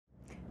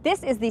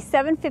This is the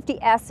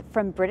 750S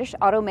from British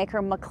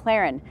automaker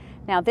McLaren.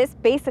 Now this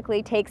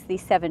basically takes the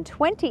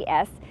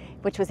 720S,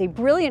 which was a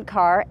brilliant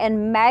car,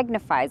 and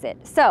magnifies it.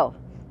 So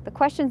the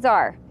questions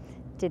are,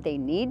 did they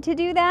need to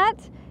do that?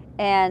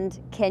 And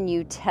can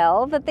you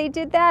tell that they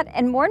did that?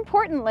 And more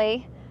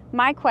importantly,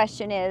 my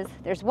question is,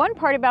 there's one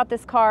part about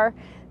this car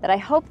that I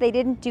hope they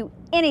didn't do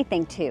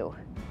anything to.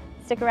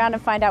 Stick around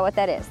and find out what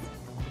that is.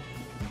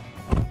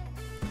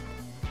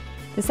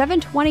 The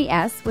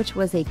 720S, which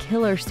was a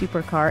killer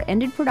supercar,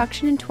 ended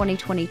production in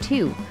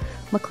 2022.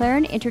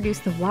 McLaren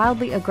introduced the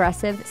wildly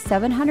aggressive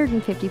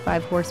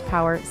 755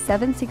 horsepower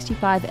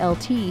 765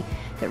 LT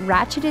that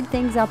ratcheted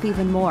things up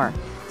even more.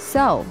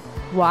 So,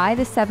 why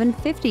the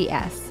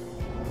 750S?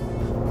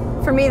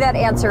 For me, that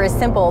answer is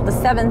simple. The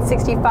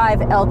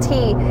 765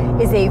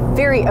 LT is a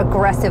very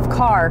aggressive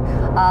car.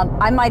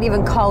 I might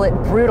even call it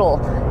brutal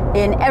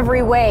in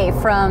every way,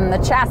 from the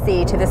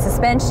chassis to the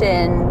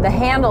suspension, the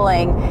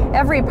handling,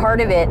 every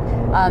part of it.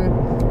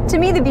 To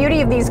me, the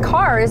beauty of these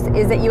cars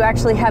is that you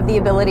actually have the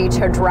ability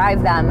to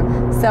drive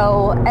them.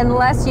 So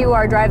unless you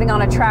are driving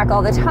on a track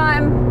all the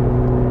time,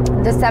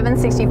 the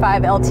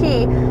 765 LT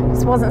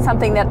just wasn't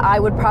something that I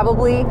would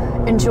probably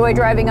enjoy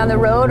driving on the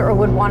road or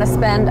would want to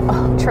spend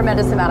a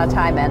tremendous amount of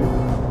time in.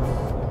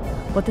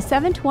 What the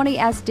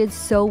 720S did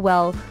so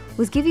well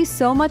was give you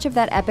so much of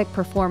that epic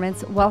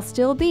performance while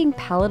still being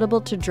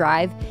palatable to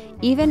drive,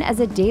 even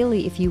as a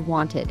daily if you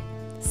wanted.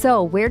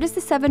 So where does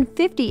the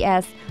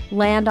 750S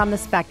land on the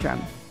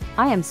spectrum?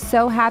 I am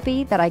so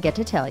happy that I get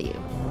to tell you.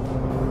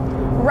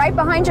 Right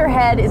behind your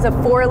head is a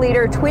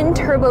 4-liter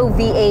twin-turbo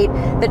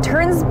V8 that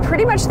turns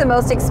pretty much the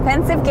most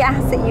expensive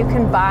gas that you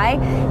can buy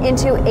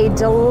into a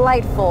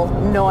delightful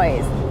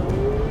noise.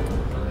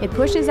 It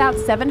pushes out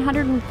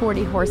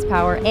 740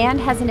 horsepower and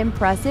has an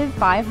impressive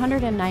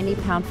 590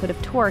 pound-foot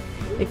of torque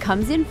that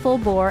comes in full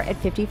bore at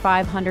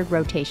 5,500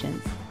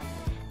 rotations.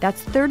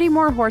 That's 30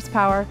 more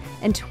horsepower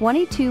and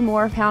 22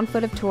 more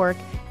pound-foot of torque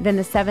than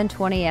the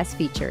 720S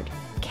featured.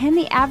 Can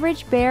the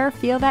average bear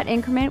feel that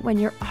increment when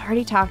you're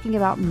already talking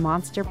about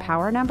monster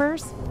power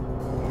numbers?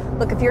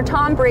 Look, if you're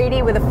Tom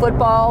Brady with a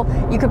football,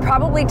 you could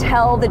probably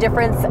tell the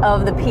difference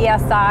of the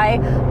PSI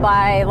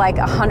by like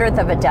 1/100th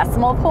of a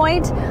decimal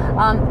point.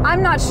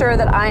 I'm not sure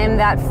that I am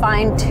that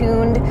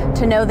fine-tuned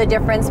to know the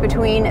difference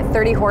between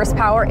 30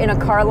 horsepower in a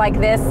car like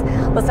this.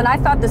 Listen, I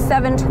thought the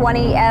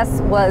 720S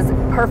was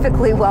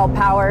perfectly well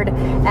powered,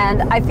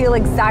 and I feel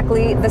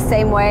exactly the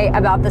same way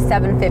about the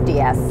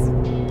 750S.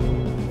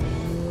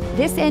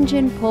 This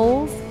engine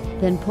pulls,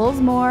 then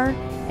pulls more,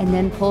 and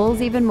then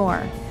pulls even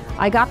more.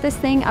 I got this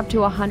thing up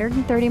to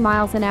 130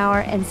 miles an hour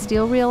and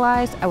still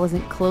realized I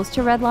wasn't close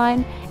to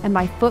redline and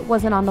my foot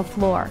wasn't on the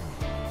floor.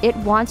 It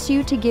wants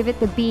you to give it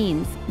the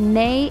beans.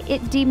 Nay,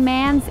 it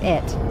demands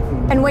it.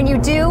 And when you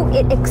do,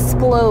 it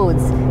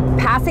explodes.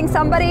 Passing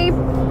somebody,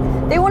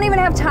 they won't even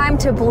have time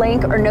to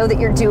blink or know that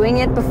you're doing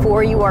it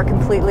before you are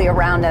completely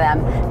around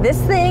them. This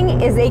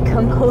thing is a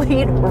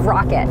complete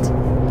rocket.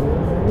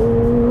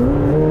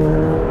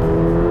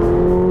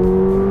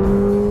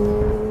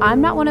 I'm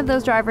not one of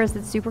those drivers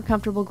that's super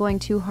comfortable going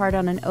too hard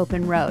on an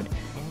open road.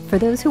 For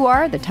those who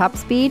are, the top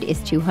speed is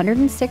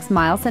 206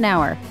 miles an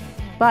hour.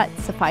 But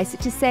suffice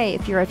it to say,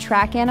 if you're a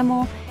track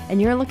animal and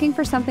you're looking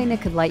for something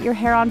that could light your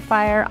hair on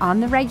fire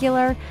on the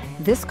regular,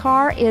 this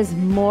car is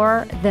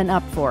more than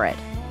up for it.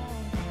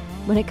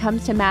 When it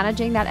comes to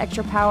managing that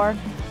extra power,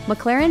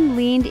 McLaren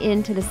leaned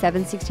into the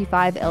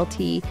 765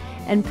 LT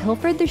and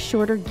pilfered the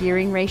shorter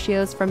gearing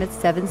ratios from its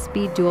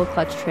 7-speed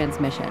dual-clutch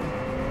transmission.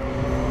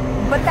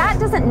 But that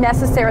doesn't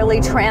necessarily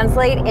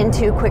translate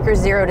into quicker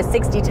 0 to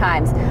 60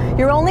 times.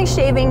 You're only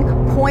shaving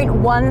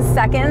 0.1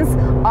 seconds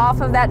off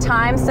of that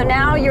time, so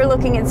now you're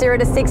looking at 0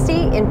 to 60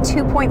 in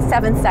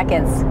 2.7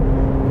 seconds.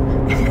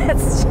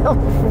 That's still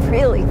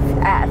really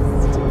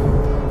fast.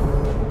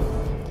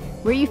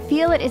 Where you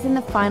feel it is in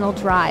the final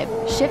drive.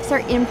 Shifts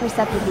are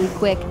imperceptibly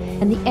quick,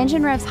 and the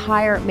engine revs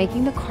higher,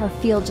 making the car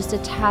feel just a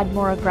tad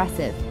more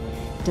aggressive.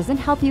 It doesn't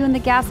help you in the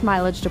gas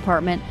mileage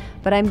department,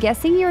 but I'm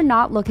guessing you're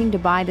not looking to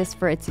buy this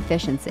for its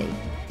efficiency.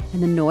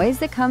 And the noise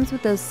that comes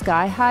with those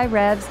sky-high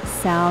revs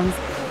sounds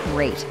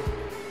great.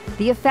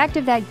 The effect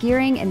of that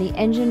gearing and the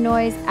engine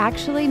noise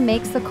actually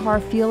makes the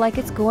car feel like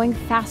it's going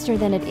faster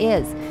than it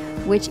is,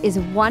 which is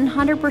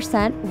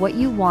 100% what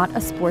you want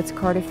a sports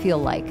car to feel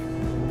like.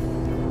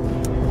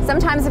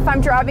 Sometimes if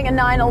I'm driving a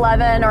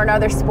 911 or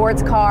another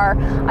sports car,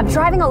 I'm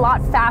driving a lot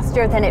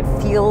faster than it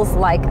feels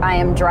like I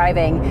am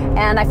driving.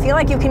 And I feel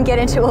like you can get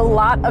into a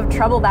lot of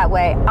trouble that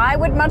way. I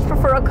would much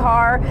prefer a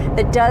car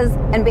that does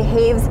and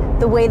behaves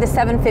the way the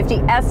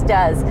 750S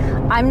does.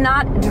 I'm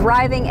not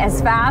driving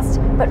as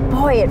fast, but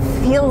boy, it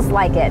feels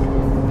like it.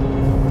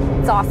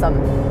 It's awesome.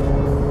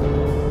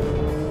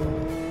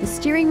 The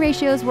steering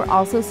ratios were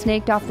also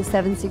snaked off the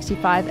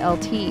 765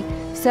 LT.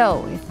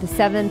 So, if the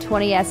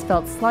 720S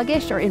felt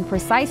sluggish or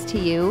imprecise to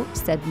you,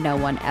 said no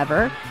one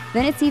ever,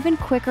 then it's even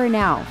quicker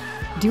now.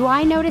 Do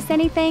I notice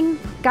anything?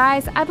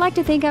 Guys, I'd like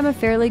to think I'm a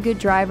fairly good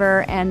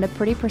driver and a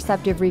pretty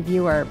perceptive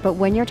reviewer, but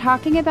when you're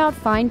talking about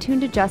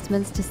fine-tuned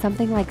adjustments to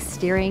something like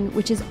steering,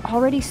 which is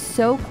already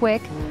so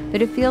quick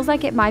that it feels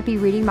like it might be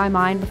reading my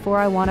mind before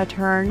I want to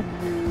turn,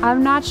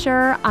 I'm not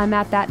sure I'm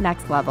at that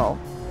next level.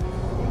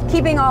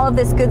 Keeping all of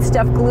this good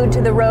stuff glued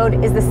to the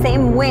road is the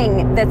same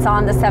wing that's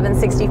on the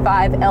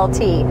 765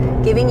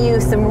 LT, giving you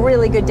some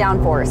really good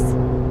downforce.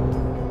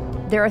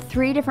 There are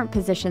 3 different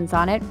positions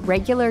on it: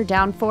 regular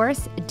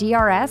downforce,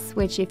 DRS,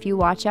 which if you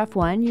watch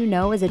F1 you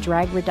know is a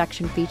drag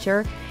reduction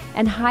feature,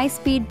 and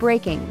high-speed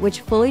braking, which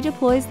fully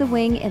deploys the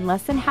wing in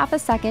less than half a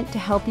second to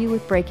help you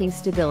with braking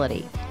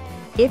stability.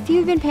 If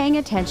you've been paying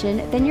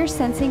attention, then you're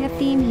sensing a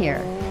theme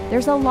here.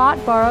 There's a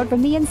lot borrowed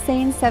from the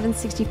insane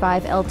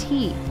 765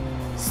 LT.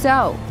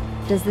 So,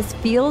 does this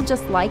feel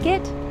just like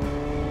it?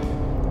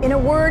 In a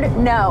word,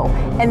 no.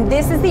 And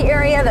this is the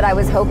area that I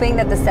was hoping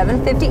that the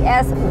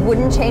 750S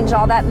wouldn't change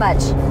all that much: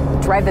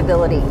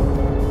 drivability.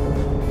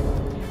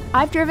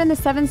 I've driven the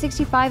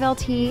 765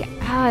 LT,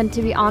 and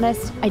to be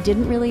honest, I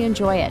didn't really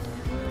enjoy it.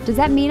 Does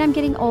that mean I'm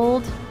getting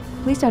old?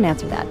 Please don't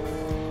answer that.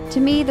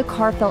 To me, the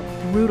car felt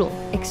brutal,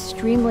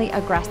 extremely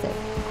aggressive,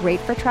 great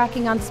for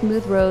tracking on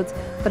smooth roads,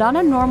 but on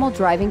a normal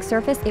driving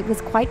surface, it was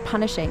quite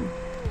punishing.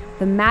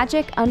 The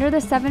magic under the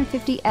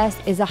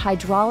 750S is a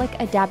hydraulic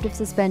adaptive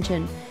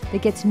suspension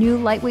that gets new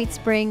lightweight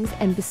springs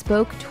and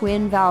bespoke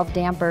twin valve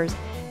dampers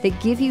that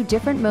give you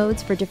different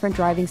modes for different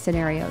driving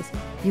scenarios.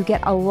 You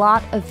get a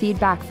lot of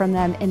feedback from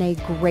them in a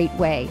great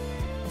way.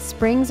 The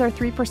springs are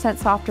 3%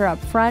 softer up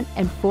front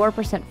and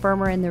 4%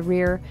 firmer in the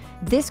rear.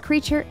 This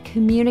creature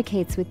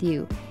communicates with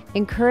you,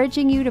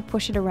 encouraging you to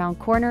push it around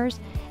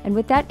corners, and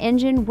with that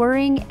engine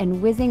whirring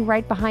and whizzing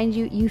right behind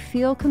you, you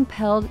feel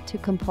compelled to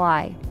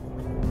comply.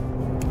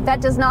 That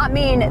does not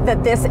mean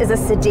that this is a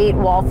sedate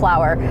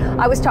wallflower.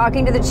 I was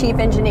talking to the chief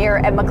engineer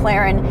at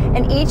McLaren,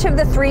 and each of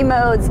the 3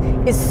 modes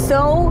is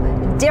so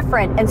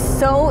different and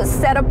so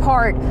set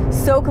apart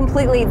so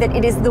completely that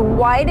it is the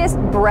widest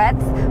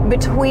breadth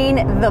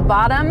between the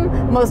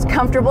bottom, most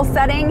comfortable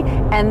setting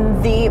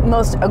and the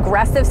most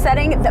aggressive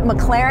setting that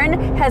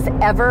McLaren has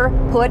ever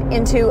put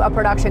into a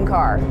production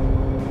car.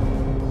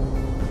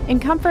 In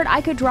comfort,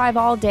 I could drive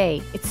all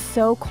day. It's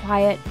so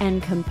quiet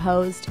and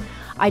composed.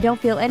 I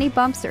don't feel any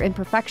bumps or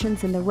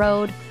imperfections in the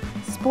road.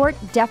 Sport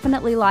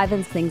definitely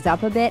livens things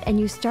up a bit, and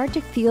you start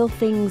to feel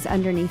things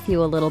underneath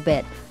you a little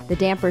bit. The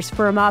dampers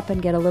firm up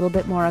and get a little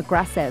bit more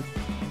aggressive.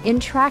 In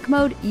track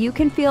mode, you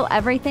can feel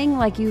everything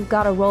like you've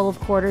got a roll of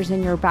quarters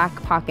in your back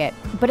pocket,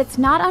 but it's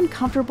not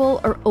uncomfortable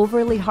or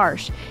overly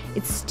harsh.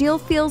 It still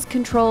feels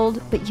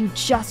controlled, but you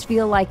just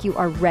feel like you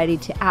are ready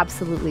to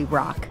absolutely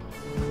rock.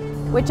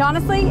 Which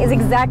honestly is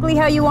exactly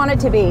how you want it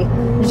to be.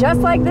 Just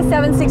like the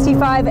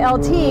 765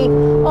 LT,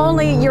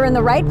 only you're in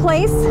the right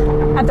place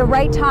at the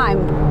right time.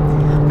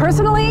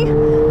 Personally,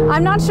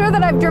 I'm not sure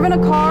that I've driven a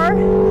car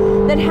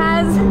that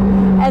has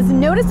as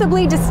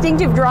noticeably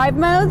distinctive drive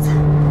modes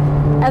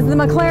as the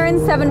McLaren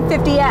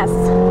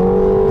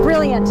 750S.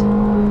 Brilliant.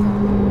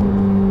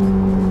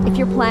 If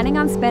you're planning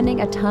on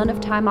spending a ton of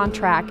time on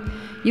track,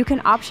 you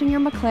can option your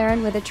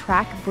McLaren with a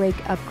track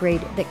brake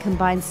upgrade that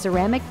combines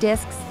ceramic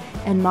discs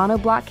and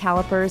monoblock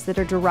calipers that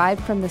are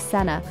derived from the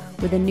Senna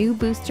with a new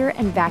booster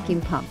and vacuum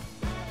pump.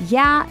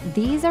 Yeah,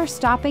 these are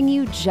stopping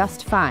you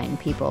just fine,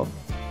 people.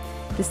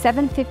 The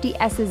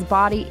 750S's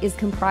body is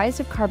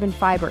comprised of carbon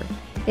fiber.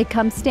 It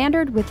comes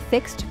standard with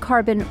fixed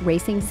carbon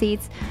racing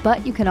seats,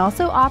 but you can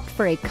also opt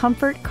for a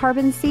comfort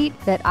carbon seat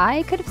that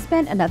I could have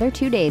spent another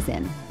 2 days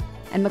in.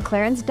 And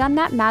McLaren's done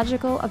that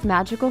magical of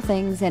magical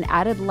things and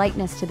added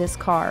lightness to this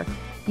car,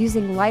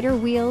 using lighter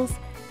wheels,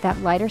 that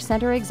lighter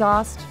center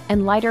exhaust,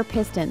 and lighter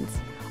pistons.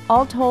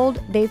 All told,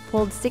 they've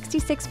pulled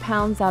 66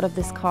 pounds out of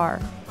this car.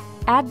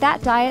 Add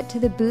that diet to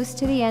the boost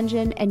to the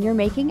engine, and you're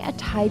making a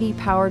tidy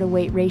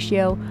power-to-weight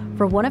ratio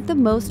for one of the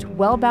most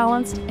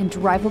well-balanced and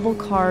drivable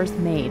cars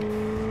made.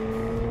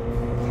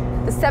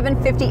 The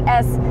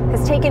 750S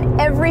has taken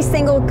every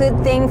single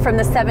good thing from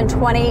the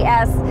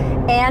 720S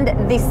and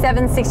the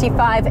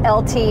 765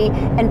 LT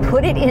and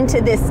put it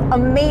into this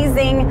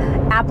amazing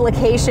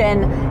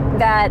application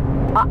that,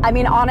 I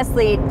mean,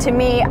 honestly, to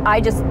me,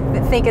 I just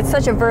think it's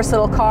such a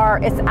versatile car.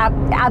 It's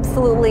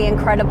absolutely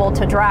incredible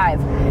to drive.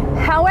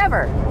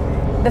 However,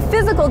 the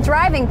physical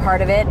driving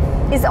part of it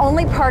is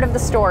only part of the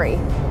story.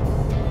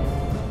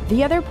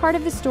 The other part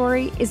of the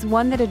story is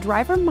one that a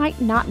driver might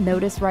not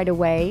notice right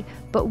away,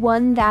 but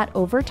one that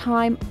over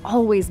time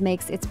always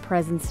makes its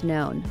presence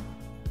known.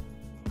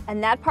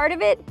 And that part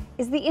of it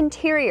is the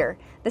interior.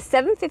 The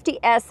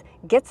 750S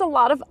gets a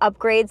lot of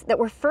upgrades that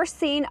were first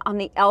seen on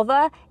the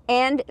Elva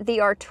and the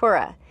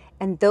Artura,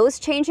 and those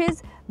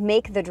changes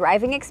make the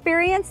driving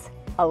experience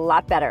a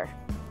lot better.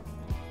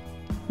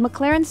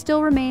 McLaren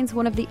still remains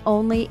one of the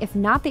only, if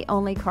not the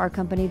only, car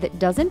company that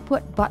doesn't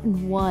put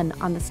button 1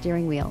 on the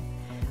steering wheel.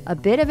 A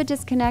bit of a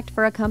disconnect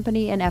for a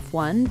company in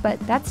F1, but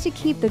that's to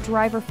keep the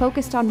driver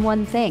focused on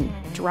one thing,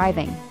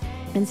 driving.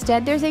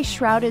 Instead, there's a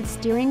shrouded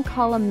steering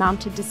column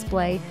mounted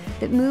display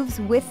that moves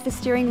with the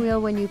steering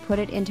wheel when you put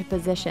it into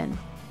position.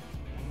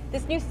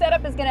 This new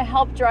setup is going to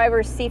help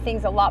drivers see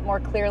things a lot more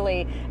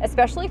clearly,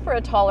 especially for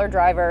a taller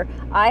driver.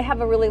 I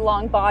have a really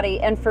long body,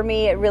 and for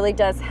me it really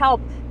does help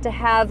to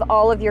have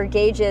all of your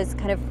gauges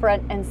kind of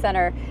front and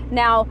center.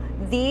 Now,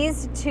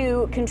 these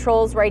two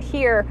controls right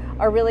here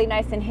are really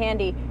nice and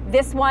handy.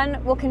 This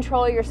one will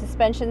control your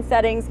suspension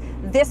settings.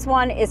 This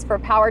one is for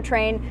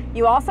powertrain.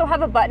 You also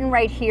have a button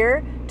right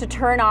here to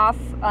turn off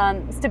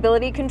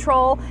stability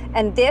control,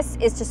 and this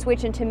is to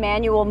switch into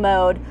manual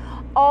mode.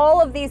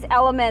 All of these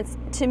elements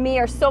to me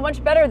are so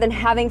much better than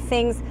having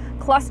things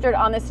clustered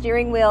on the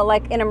steering wheel.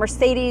 Like in a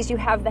Mercedes, you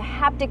have the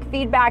haptic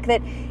feedback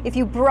that if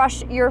you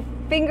brush your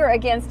finger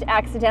against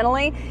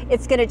accidentally,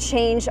 it's going to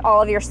change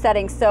all of your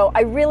settings. So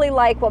I really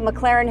like what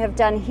McLaren have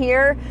done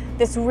here.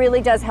 This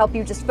really does help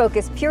you just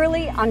focus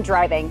purely on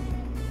driving.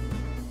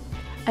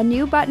 A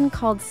new button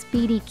called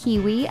Speedy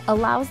Kiwi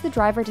allows the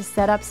driver to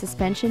set up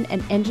suspension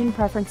and engine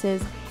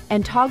preferences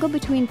and toggle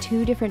between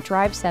two different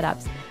drive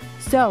setups.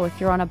 So if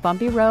you're on a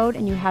bumpy road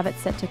and you have it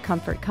set to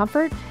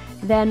Comfort,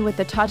 then with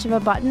the touch of a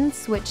button,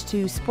 switch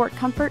to Sport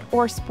Comfort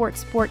or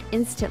Sport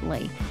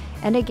instantly.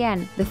 And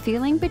again, the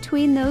feeling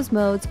between those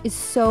modes is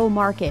so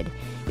marked.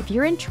 If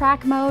you're in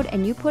track mode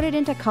and you put it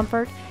into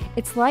Comfort,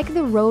 it's like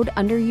the road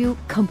under you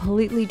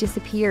completely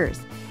disappears.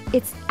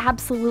 It's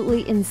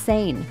absolutely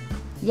insane.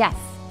 Yes,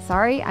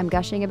 sorry, I'm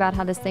gushing about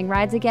how this thing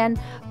rides again,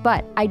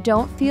 but I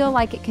don't feel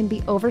like it can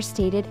be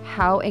overstated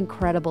how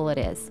incredible it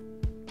is.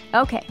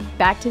 Okay,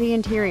 back to the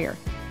interior.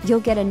 You'll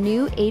get a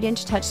new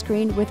 8-inch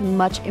touchscreen with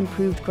much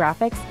improved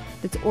graphics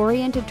that's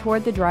oriented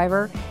toward the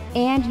driver,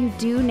 and you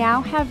do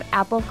now have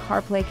Apple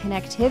CarPlay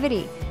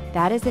connectivity.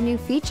 That is a new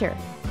feature.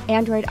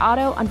 Android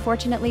Auto,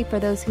 unfortunately for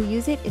those who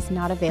use it, is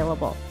not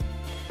available.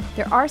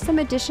 There are some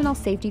additional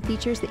safety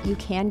features that you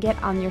can get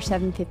on your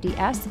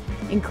 750S,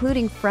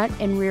 including front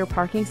and rear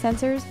parking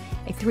sensors,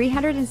 a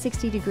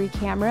 360-degree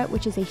camera,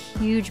 which is a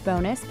huge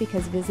bonus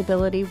because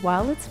visibility,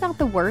 while it's not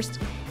the worst,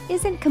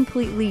 isn't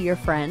completely your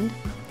friend.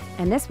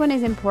 And this one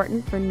is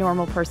important for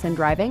normal person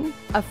driving.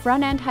 A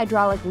front-end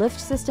hydraulic lift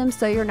system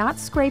so you're not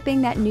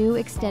scraping that new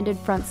extended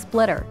front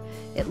splitter.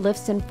 It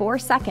lifts in 4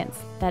 seconds.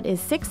 That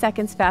is 6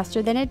 seconds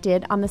faster than it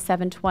did on the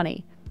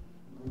 720.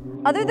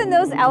 Other than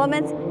those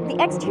elements, the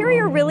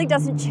exterior really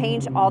doesn't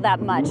change all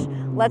that much.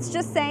 Let's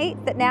just say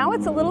that now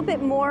it's a little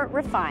bit more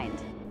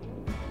refined.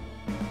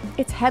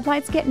 Its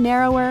headlights get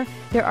narrower,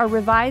 there are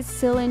revised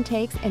sill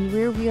intakes and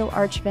rear wheel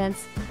arch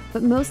vents,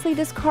 but mostly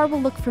this car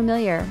will look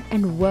familiar,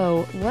 and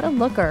whoa, what a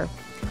looker.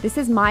 This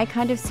is my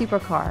kind of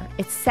supercar.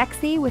 It's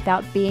sexy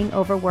without being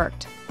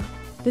overworked.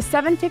 The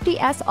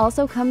 750S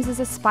also comes as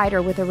a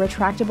Spider with a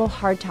retractable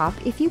hardtop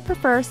if you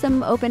prefer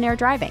some open-air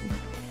driving.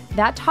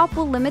 That top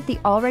will limit the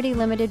already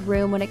limited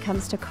room when it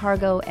comes to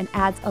cargo and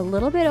adds a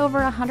little bit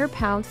over 100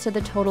 pounds to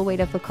the total weight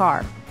of the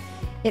car.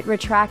 It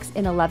retracts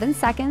in 11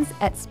 seconds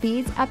at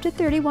speeds up to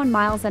 31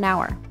 miles an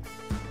hour.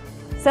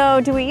 So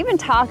do we even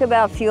talk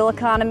about fuel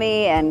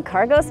economy and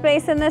cargo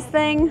space in this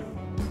thing?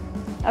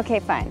 Okay,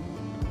 fine.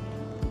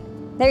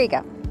 There you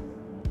go.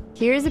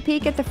 Here's a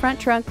peek at the front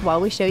trunk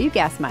while we show you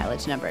gas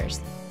mileage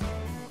numbers.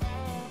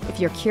 If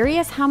you're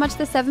curious how much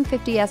the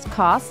 750S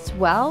costs,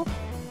 well,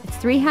 it's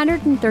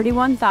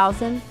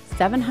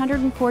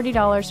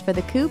 $331,740 for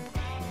the coupe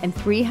and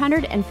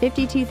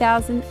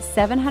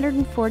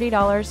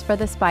 $352,740 for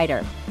the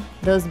Spider.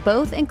 Those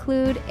both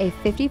include a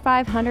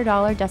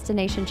 $5,500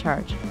 destination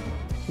charge.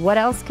 What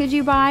else could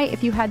you buy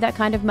if you had that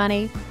kind of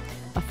money?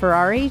 A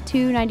Ferrari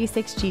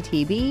 296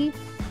 GTB,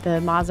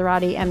 the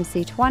Maserati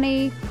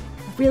MC20, a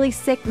really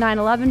sick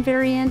 911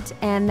 variant,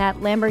 and that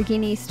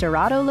Lamborghini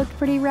Sterrato looked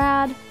pretty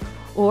rad.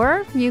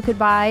 Or you could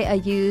buy a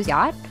used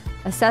yacht,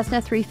 a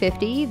Cessna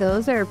 350,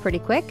 those are pretty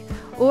quick,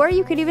 or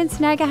you could even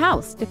snag a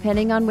house,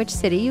 depending on which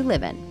city you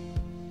live in.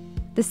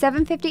 The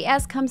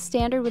 750S comes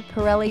standard with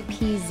Pirelli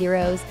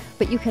P0s,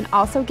 but you can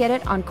also get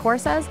it on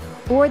Corsas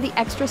or the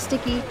extra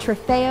sticky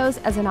Trofeos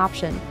as an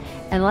option.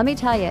 And let me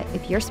tell you,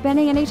 if you're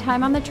spending any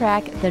time on the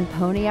track, then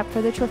pony up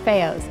for the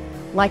Trofeos.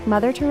 Like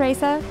Mother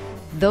Teresa,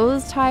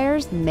 those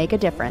tires make a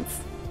difference.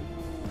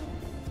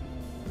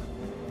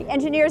 The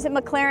engineers at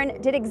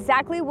McLaren did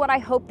exactly what I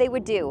hoped they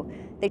would do.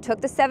 They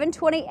took the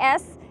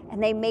 720S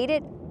and they made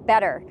it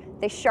better.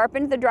 They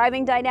sharpened the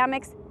driving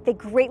dynamics, they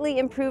greatly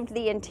improved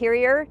the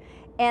interior,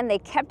 and they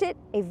kept it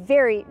a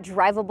very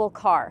drivable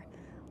car.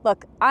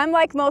 Look, I'm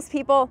like most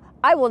people,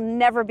 I will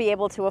never be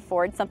able to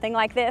afford something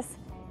like this,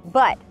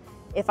 but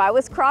if I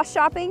was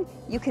cross-shopping,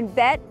 you can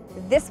bet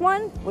this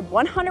one would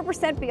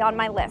 100% be on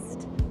my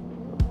list.